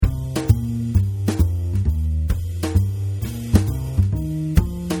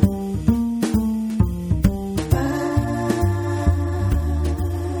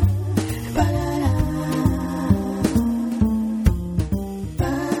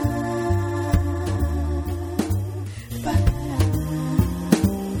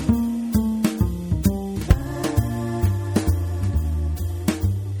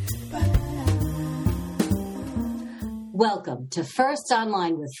to First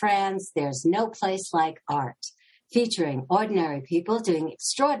Online with Friends, there's no place like art, featuring ordinary people doing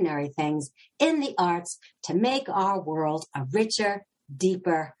extraordinary things in the arts to make our world a richer,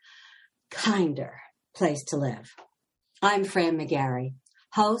 deeper, kinder place to live. I'm Fran McGarry,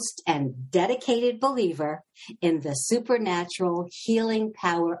 host and dedicated believer in the supernatural healing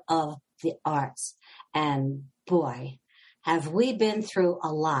power of the arts. And boy, have we been through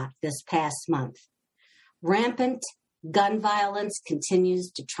a lot this past month. Rampant gun violence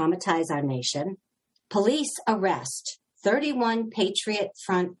continues to traumatize our nation. Police arrest 31 Patriot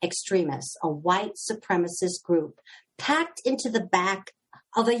Front extremists, a white supremacist group, packed into the back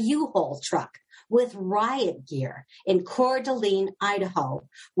of a U-Haul truck with riot gear in Coeur d'Alene, Idaho,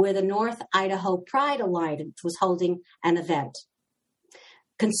 where the North Idaho Pride Alliance was holding an event.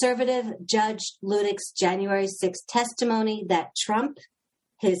 Conservative Judge Ludick's January 6th testimony that Trump,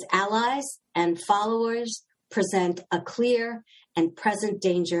 his allies, and followers present a clear and present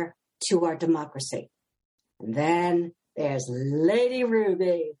danger to our democracy. And then there's Lady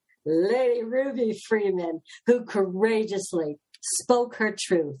Ruby Freeman, who courageously spoke her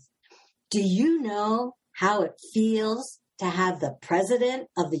truth. Do you know how it feels to have the President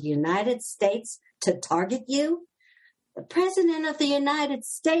of the United States to target you? The President of the United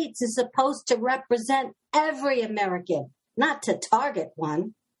States is supposed to represent every American, not to target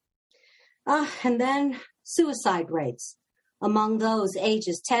one. And then suicide rates among those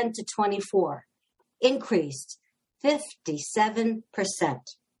ages 10 to 24 increased 57%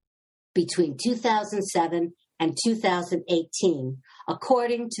 between 2007 and 2018,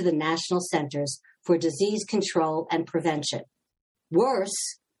 according to the National Centers for Disease Control and Prevention. Worse,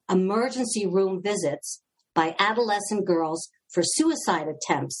 emergency room visits by adolescent girls for suicide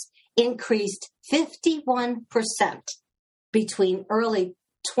attempts increased 51% between early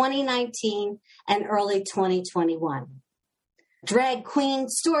 2019 and early 2021. Drag queen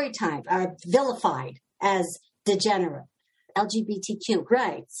story time are vilified as degenerate. LGBTQ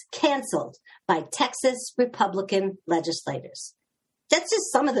rights canceled by Texas Republican legislators. That's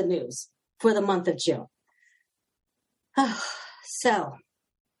just some of the news for the month of June. So,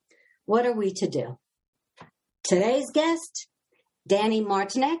 what are we to do? Today's guest, Dani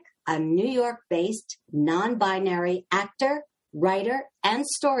Martineck, a New York-based non-binary actor, writer, and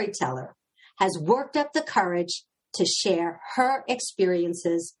storyteller, has worked up the courage to share her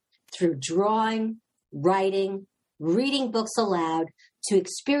experiences through drawing, writing, reading books aloud to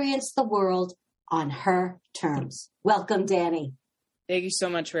experience the world on her terms. Welcome, Dani. Thank you so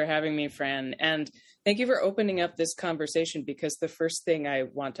much for having me, Fran. And thank you for opening up this conversation, because the first thing I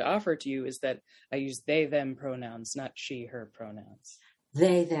want to offer to you is that I use they, them pronouns, not she, her pronouns.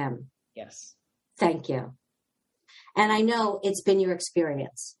 They, them. Yes. Thank you. And I know it's been your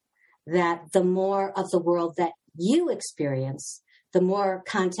experience that the more of the world that you experience, the more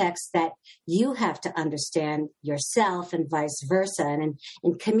context that you have to understand yourself and vice versa. And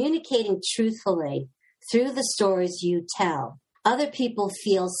in communicating truthfully through the stories you tell, other people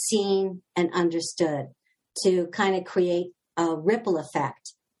feel seen and understood, to kind of create a ripple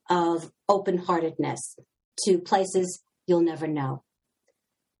effect of open-heartedness to places you'll never know.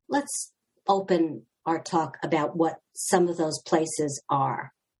 Let's open our talk about what some of those places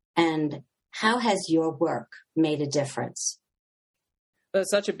are, and how has your work made a difference? That's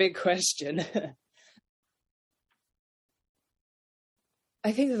such a big question.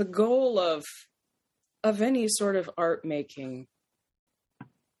 I think the goal of any sort of art making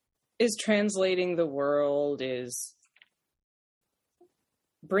is translating the world, is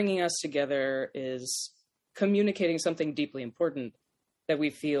bringing us together, is communicating something deeply important that we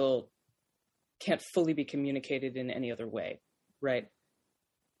feel can't fully be communicated in any other way, right?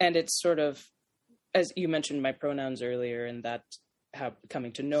 And it's sort of, as you mentioned my pronouns earlier, and that how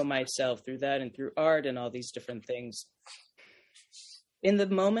coming to know myself through that and through art and all these different things. In the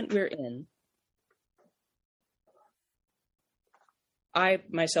moment we're in, I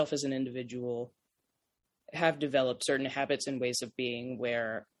myself as an individual have developed certain habits and ways of being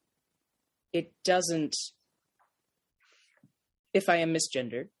where it doesn't, if I am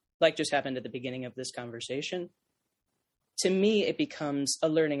misgendered, like just happened at the beginning of this conversation, to me, it becomes a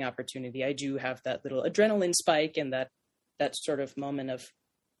learning opportunity. I do have that little adrenaline spike and that sort of moment of,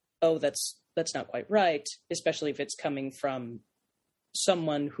 oh, that's not quite right, especially if it's coming from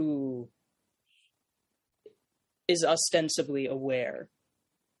someone who is ostensibly aware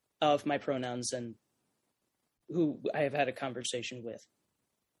of my pronouns and who I have had a conversation with.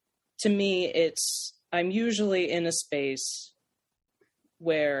 To me, I'm usually in a space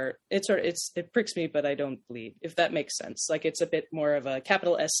where it pricks me, but I don't bleed, if that makes sense. Like, it's a bit more of a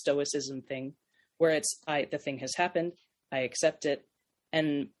capital S stoicism thing, where the thing has happened, I accept it.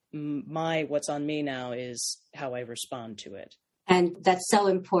 And what's on me now is how I respond to it. And that's so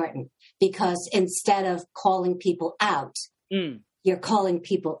important, because instead of calling people out, you're calling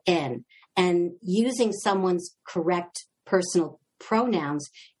people in. And using someone's correct personal pronouns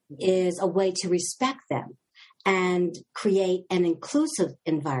is a way to respect them and create an inclusive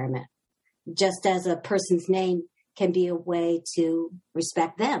environment, just as a person's name can be a way to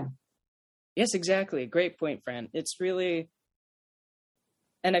respect them. Yes, exactly. Great point, Fran. It's really,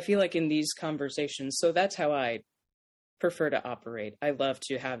 and I feel like in these conversations, so that's how I prefer to operate. I love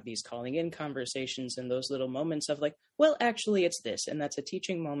to have these calling in conversations and those little moments of like, well, actually it's this, and that's a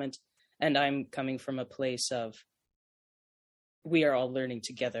teaching moment. And I'm coming from a place of, we are all learning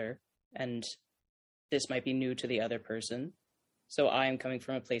together, and this might be new to the other person. So I am coming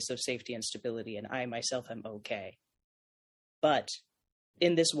from a place of safety and stability, and I myself am okay. But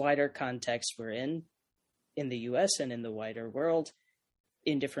in this wider context we're in the US and in the wider world,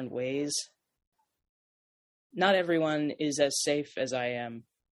 in different ways, not everyone is as safe as I am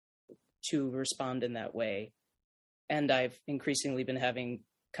to respond in that way. And I've increasingly been having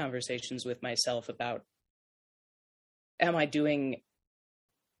conversations with myself about, am I doing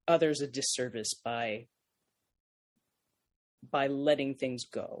others a disservice by letting things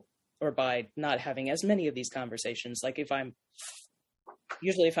go, or by not having as many of these conversations? Like if I'm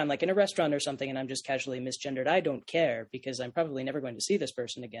like in a restaurant or something and I'm just casually misgendered, I don't care, because I'm probably never going to see this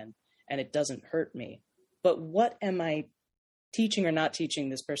person again and it doesn't hurt me. But what am I teaching or not teaching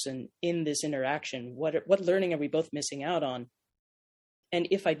this person in this interaction? What learning are we both missing out on? And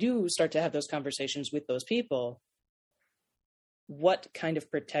if I do start to have those conversations with those people, what kind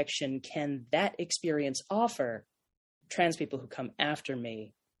of protection can that experience offer trans people who come after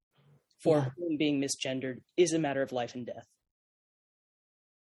me, for whom being misgendered is a matter of life and death?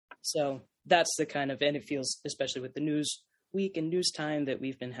 So that's the kind of, and it feels, especially with the news week and news time that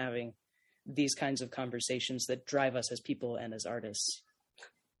we've been having, these kinds of conversations that drive us as people and as artists.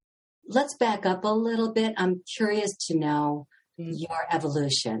 Let's back up a little bit. I'm curious to know your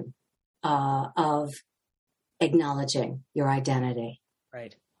evolution of acknowledging your identity.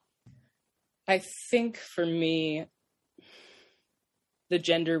 Right. I think for me, the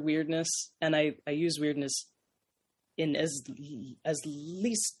gender weirdness, and I use weirdness in the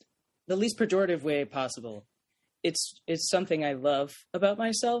least pejorative way possible. It's something I love about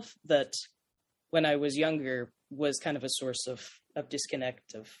myself that when I was younger was kind of a source of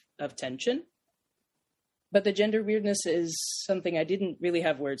disconnect, of tension. But the gender weirdness is something I didn't really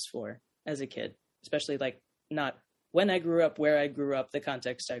have words for as a kid, especially like not when I grew up, where I grew up, the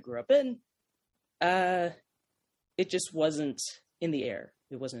context I grew up in. It just wasn't in the air.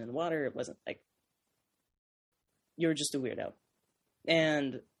 It wasn't in the water. It wasn't like, you were just a weirdo.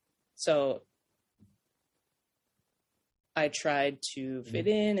 And so I tried to fit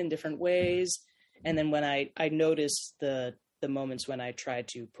in different ways. And then when I noticed the moments when I tried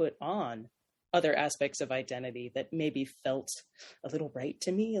to put on other aspects of identity that maybe felt a little right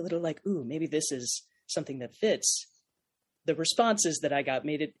to me, a little like, ooh, maybe this is something that fits, the responses that I got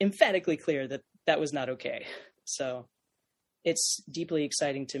made it emphatically clear that that was not okay. So it's deeply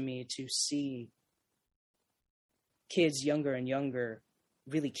exciting to me to see kids younger and younger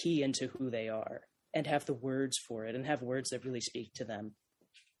really key into who they are and have the words for it and have words that really speak to them.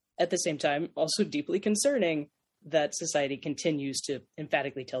 At the same time, also deeply concerning that society continues to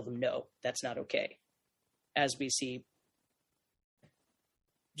emphatically tell them, no, that's not okay. As we see,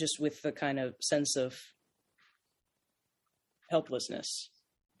 just with the kind of sense of helplessness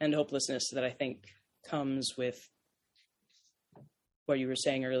and hopelessness that I think comes with what you were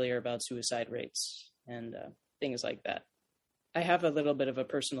saying earlier about suicide rates and things like that. I have a little bit of a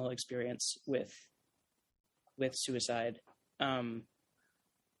personal experience with suicide. Not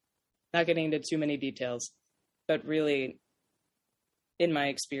getting into too many details, but really, in my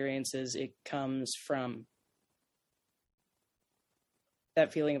experiences, it comes from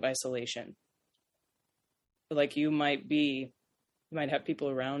that feeling of isolation. Like you might have people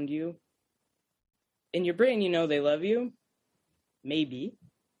around you. In your brain, you know they love you, maybe.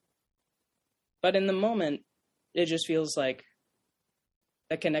 But in the moment, it just feels like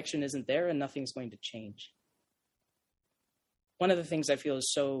that connection isn't there and nothing's going to change. One of the things I feel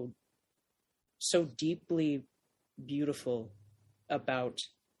is so deeply beautiful about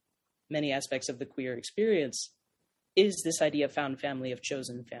many aspects of the queer experience is this idea of found family, of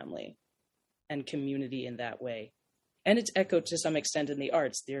chosen family, and community in that way. And it's echoed to some extent in the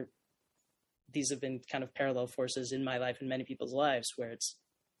arts. These have been kind of parallel forces in my life and many people's lives, where it's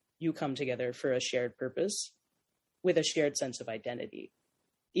you come together for a shared purpose with a shared sense of identity.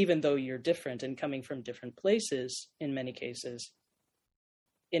 even though you're different and coming from different places in many cases.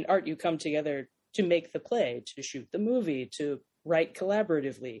 In art, you come together to make the play, to shoot the movie, to write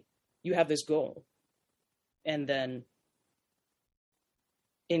collaboratively. You have this goal. And then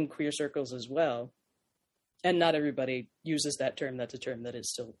in queer circles as well, and not everybody uses that term, that's a term that is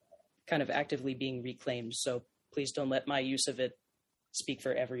still kind of actively being reclaimed, so please don't let my use of it speak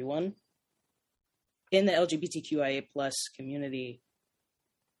for everyone. In the LGBTQIA+ community,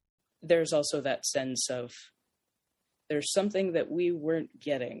 there's also that sense of there's something that we weren't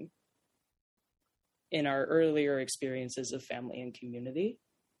getting in our earlier experiences of family and community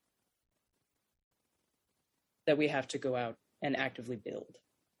that we have to go out and actively build.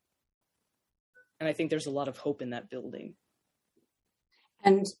 And I think there's a lot of hope in that building.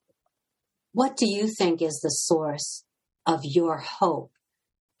 And what do you think is the source of your hope?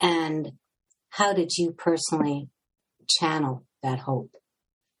 And how did you personally channel that hope?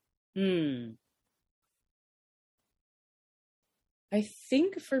 I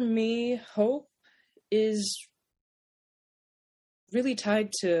think for me, hope is really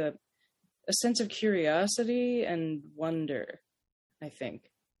tied to a sense of curiosity and wonder, I think.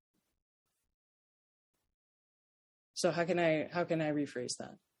 So how can I rephrase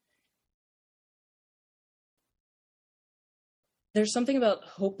that? There's something about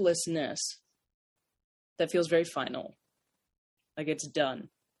hopelessness that feels very final. Like it's done.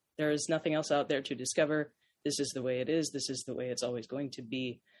 There is nothing else out there to discover. This is the way it is. This is the way it's always going to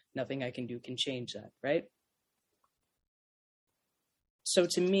be. Nothing I can do can change that, right? So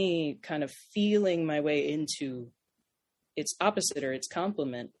to me, kind of feeling my way into its opposite or its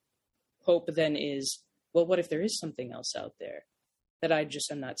complement, hope then is, well, what if there is something else out there that I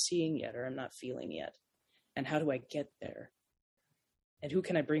just am not seeing yet or I'm not feeling yet? And how do I get there? And who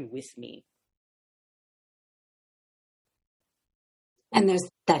can I bring with me? And there's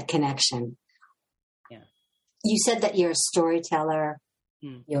that connection. Yeah. You said that you're a storyteller,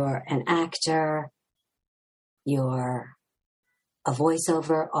 you're an actor, you're a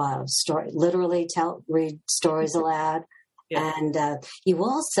voiceover, literally read stories aloud. Yeah. And you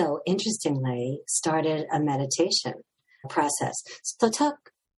also, interestingly, started a meditation process. So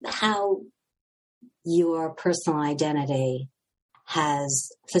talk how your personal identity has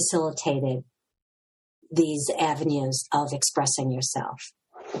facilitated these avenues of expressing yourself.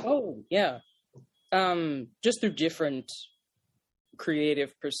 Oh, yeah. Just through different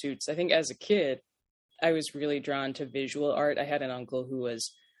creative pursuits. I think as a kid, I was really drawn to visual art. I had an uncle who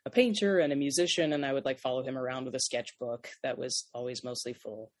was a painter and a musician, and I would follow him around with a sketchbook that was always mostly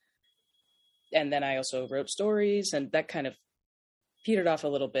full. And then I also wrote stories, and that kind of petered off a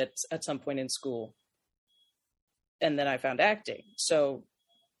little bit at some point in school. And then I found acting. So,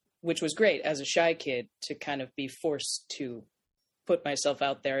 which was great as a shy kid to kind of be forced to put myself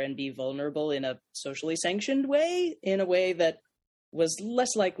out there and be vulnerable in a socially sanctioned way, in a way that was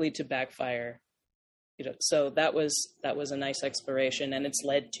less likely to backfire. So that was a nice exploration, and it's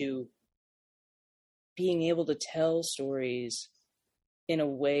led to being able to tell stories in a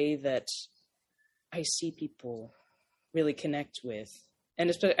way that I see people really connect with.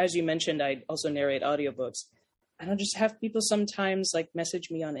 And as you mentioned, I also narrate audiobooks. And I'll just have people sometimes message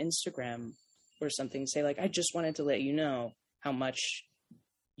me on Instagram or something, say I just wanted to let you know how much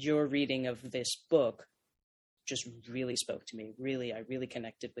your reading of this book just really spoke to me. Really, I really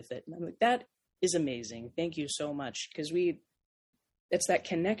connected with it. And I'm that is amazing. Thank you so much. Because it's that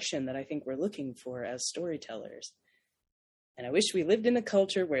connection that I think we're looking for as storytellers. And I wish we lived in a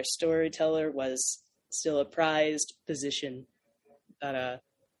culture where storyteller was still a prized position. But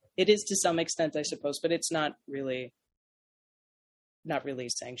it is to some extent, I suppose, but it's not really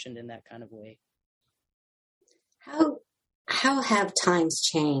sanctioned in that kind of way. How have times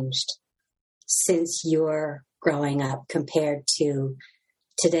changed since you're growing up compared to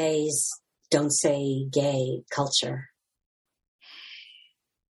today's don't say gay culture?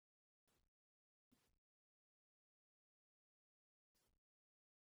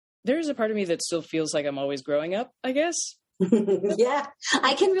 There's a part of me that still feels like I'm always growing up, I guess. Yeah,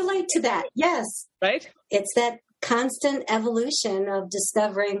 I can relate to that. Yes. Right? It's that constant evolution of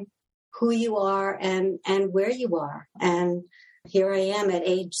discovering who you are and where you are. And here I am at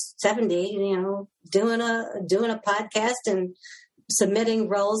age 70, doing a podcast and submitting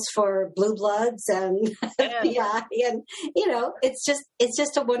roles for Blue Bloods and FBI, and it's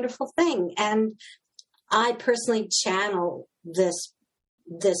just a wonderful thing. And I personally channel this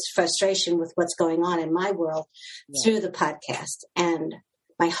frustration with what's going on in my world through the podcast. And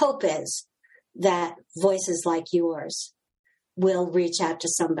my hope is that voices like yours will reach out to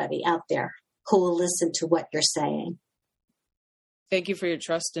somebody out there who will listen to what you're saying. Thank you for your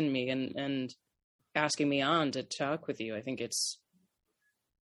trust in me and asking me on to talk with you. I think it's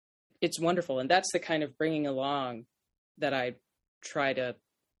wonderful. And that's the kind of bringing along that I try to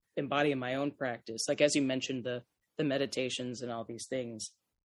embody in my own practice. Like, as you mentioned, the meditations and all these things.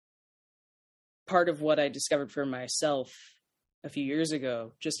 Part of what I discovered for myself a few years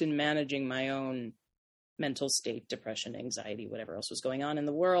ago, just in managing my own mental state, depression, anxiety, whatever else was going on in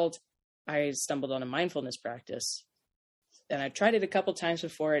the world, I stumbled on a mindfulness practice. And I've tried it a couple times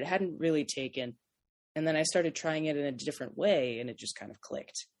before. It hadn't really taken. And then I started trying it in a different way, and it just kind of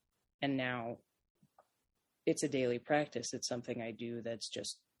clicked. And now it's a daily practice. It's something I do that's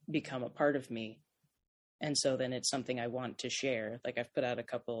just become a part of me. And so then it's something I want to share. Like, I've put out a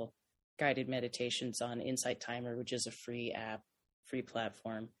couple guided meditations on Insight Timer, which is a free app, free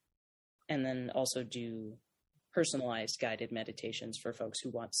platform. And then also do personalized guided meditations for folks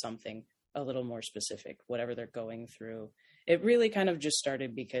who want something a little more specific, whatever they're going through. It really kind of just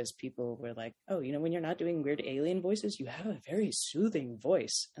started because people were like, oh, you know, when you're not doing weird alien voices, you have a very soothing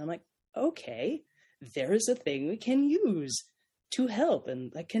voice. And I'm like, okay, there is a thing we can use to help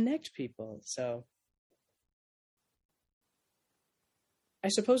and like connect people. So I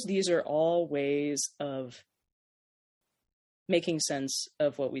suppose these are all ways of making sense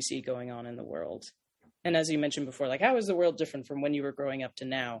of what we see going on in the world. And as you mentioned before, like, how is the world different from when you were growing up to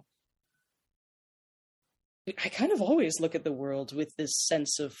now? I kind of always look at the world with this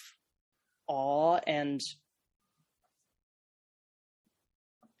sense of awe and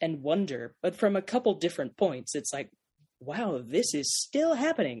wonder, but from a couple different points. It's like, wow, this is still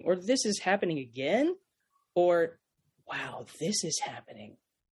happening, or this is happening again, or wow, this is happening.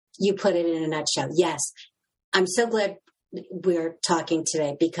 You put it in a nutshell. Yes. I'm so glad we're talking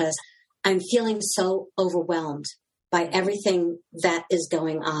today because I'm feeling so overwhelmed by everything that is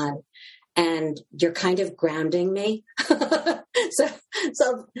going on. And you're kind of grounding me.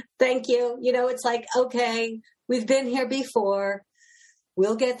 So thank you. You know, it's like, okay, we've been here before.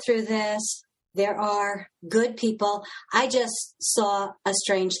 We'll get through this. There are good people. I just saw A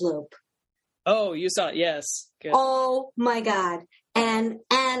Strange Loop. Oh, you saw it. Yes. Good. Oh my God. And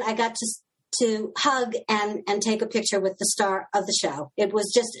I got to hug and take a picture with the star of the show. It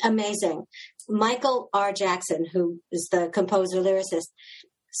was just amazing. Michael R. Jackson, who is the composer lyricist,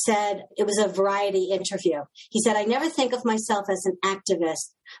 said, it was a Variety interview. He said, I never think of myself as an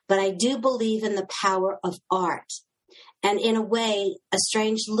activist, but I do believe in the power of art. And in a way, A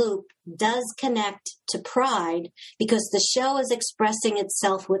Strange Loop does connect to pride because the show is expressing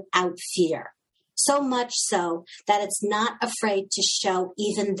itself without fear. So much so that it's not afraid to show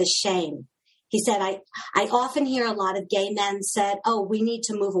even the shame. He said, I often hear a lot of gay men said, oh, we need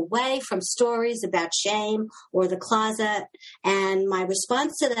to move away from stories about shame or the closet. And my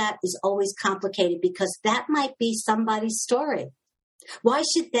response to that is always complicated because that might be somebody's story. Why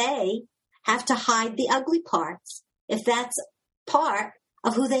should they have to hide the ugly parts if that's part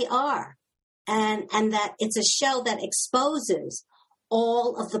of who they are? And that it's a show that exposes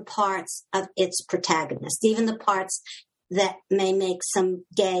all of the parts of its protagonist, even the parts that may make some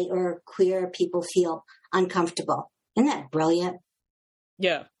gay or queer people feel uncomfortable. Isn't that brilliant?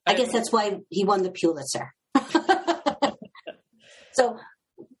 Yeah. I guess that's why he won the Pulitzer. So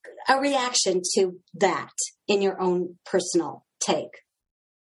a reaction to that in your own personal take.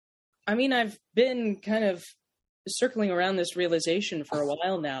 I mean, I've been kind of circling around this realization for a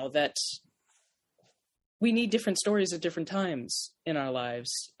while now that we need different stories at different times in our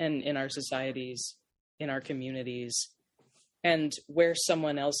lives and in our societies, in our communities. And where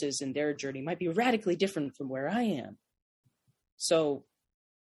someone else is in their journey might be radically different from where I am. So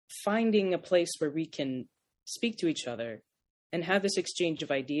finding a place where we can speak to each other and have this exchange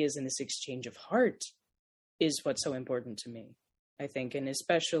of ideas and this exchange of heart is what's so important to me, I think. And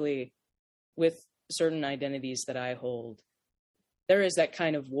especially with certain identities that I hold, there is that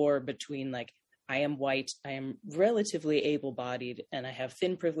kind of war between, like, I am white, I am relatively able-bodied, and I have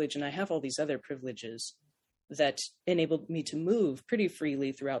thin privilege, and I have all these other privileges that enabled me to move pretty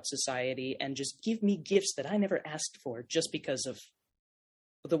freely throughout society and just give me gifts that I never asked for just because of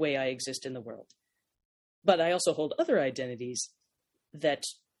the way I exist in the world. But I also hold other identities that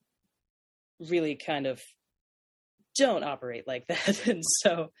really kind of don't operate like that. And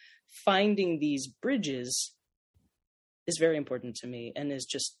so finding these bridges is very important to me and is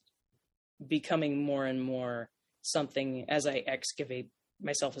just becoming more and more something as I excavate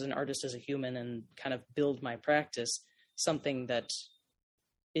myself as an artist, as a human, and kind of build my practice, something that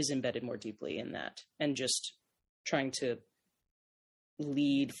is embedded more deeply in that, and just trying to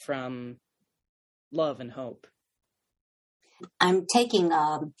lead from love and hope. I'm taking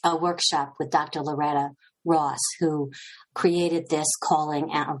a workshop with Dr. Loretta Ross, who created this calling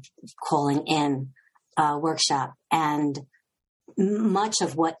in workshop. And much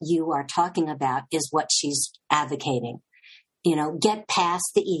of what you are talking about is what she's advocating. Get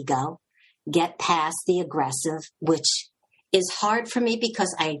past the ego, get past the aggressive, which is hard for me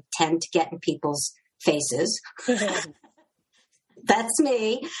because I tend to get in people's faces. That's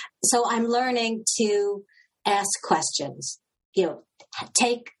me. So I'm learning to ask questions,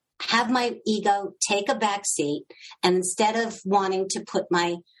 have my ego take a back seat, and instead of wanting to put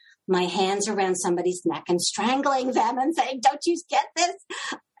my hands around somebody's neck and strangling them and saying, don't you get this?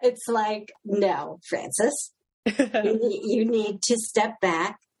 It's like, no, Frances, you need to step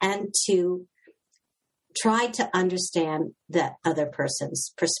back and to try to understand the other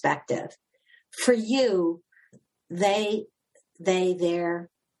person's perspective. For you, they, their,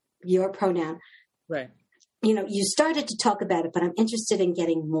 your pronoun. Right. You started to talk about it, but I'm interested in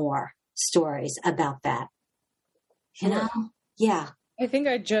getting more stories about that. Yeah. I think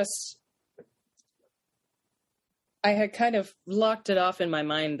I had kind of locked it off in my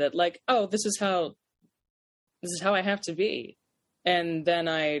mind that like, oh, this is how I have to be. And then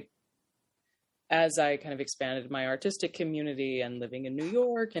as I kind of expanded my artistic community and living in New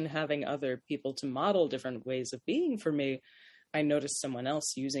York and having other people to model different ways of being for me, I noticed someone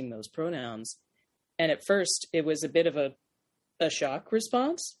else using those pronouns. And at first it was a bit of a shock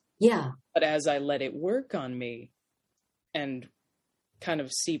response. Yeah. But as I let it work on me and kind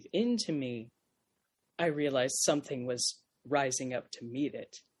of seep into me, I realized something was rising up to meet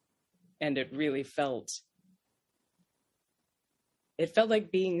it. And it really felt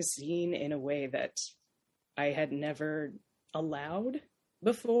like being seen in a way that I had never allowed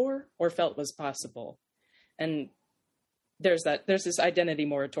before or felt was possible. And there's this identity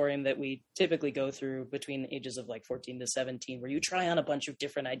moratorium that we typically go through between the ages of like 14 to 17, where you try on a bunch of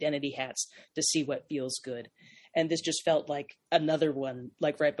different identity hats to see what feels good. And this just felt like another one,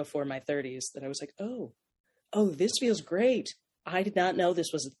 like right before my 30s, that I was like, oh, this feels great. I did not know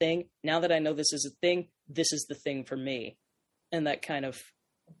this was a thing. Now that I know this is a thing, this is the thing for me. And that kind of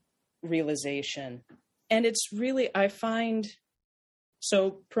realization. And it's really, I find,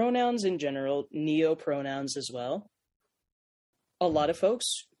 so pronouns in general, neo-pronouns as well. A lot of folks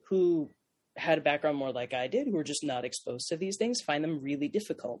who had a background more like I did, who were just not exposed to these things, find them really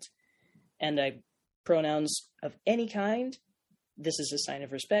difficult. And pronouns of any kind, this is a sign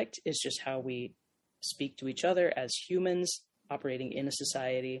of respect. It's just how we speak to each other as humans operating in a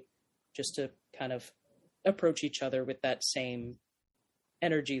society, just to kind of approach each other with that same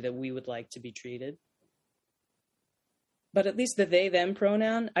energy that we would like to be treated. But at least the they, them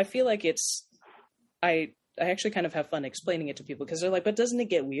pronoun, I feel like I actually kind of have fun explaining it to people because they're like, but doesn't it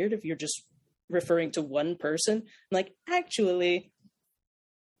get weird if you're just referring to one person? I'm like, actually,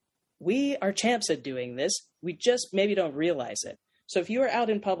 we are champs at doing this. We just maybe don't realize it. So if you are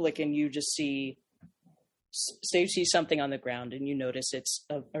out in public and you just see something on the ground and you notice it's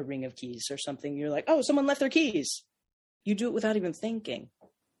a ring of keys or something, you're like, oh, someone left their keys. You do it without even thinking.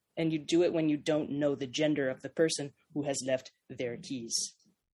 And you do it when you don't know the gender of the person who has left their keys.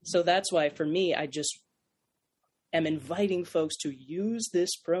 So that's why for me, I just am inviting folks to use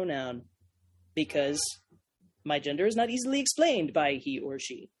this pronoun because my gender is not easily explained by he or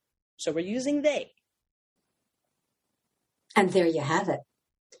she. So we're using they. And there you have it.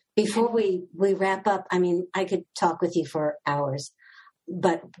 Before we wrap up, I mean, I could talk with you for hours,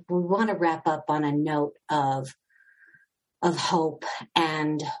 but we want to wrap up on a note of hope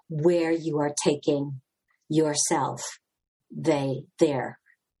and where you are taking yourself, they, there,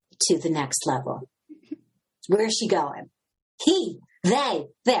 to the next level. Where's she going? He, they,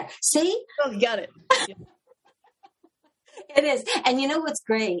 there. See? Oh, you got it. Yeah. It is. And you know what's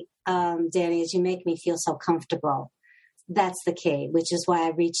great, Dani, is you make me feel so comfortable. That's the key, which is why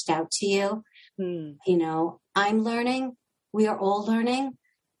I reached out to you. You know, I'm learning. We are all learning.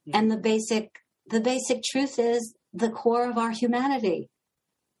 And the basic truth is the core of our humanity.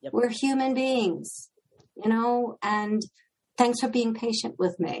 Yep. We're human beings, you know, and thanks for being patient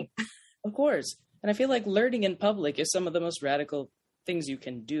with me. Of course. And I feel like learning in public is some of the most radical things you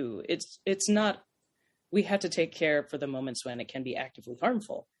can do. It's not, we have to take care for the moments when it can be actively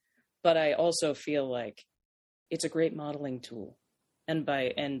harmful. But I also feel like it's a great modeling tool. And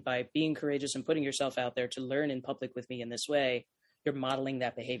by being courageous and putting yourself out there to learn in public with me in this way, you're modeling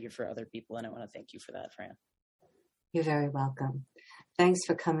that behavior for other people. And I want to thank you for that, Fran. You're very welcome. Thanks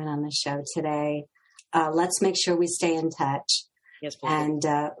for coming on the show today. Let's make sure we stay in touch. Yes, please. And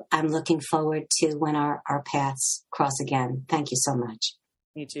I'm looking forward to when our paths cross again. Thank you so much.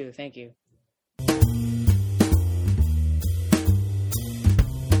 Me too. Thank you.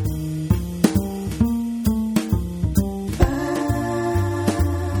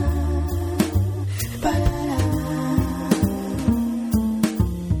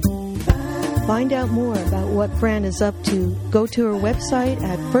 find out more about what Fran is up to, go to her website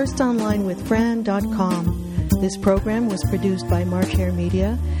at firstonlinewithfran.com. This program was produced by March Hare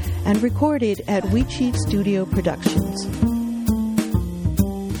Media and recorded at Wheat Sheaf Studio Productions.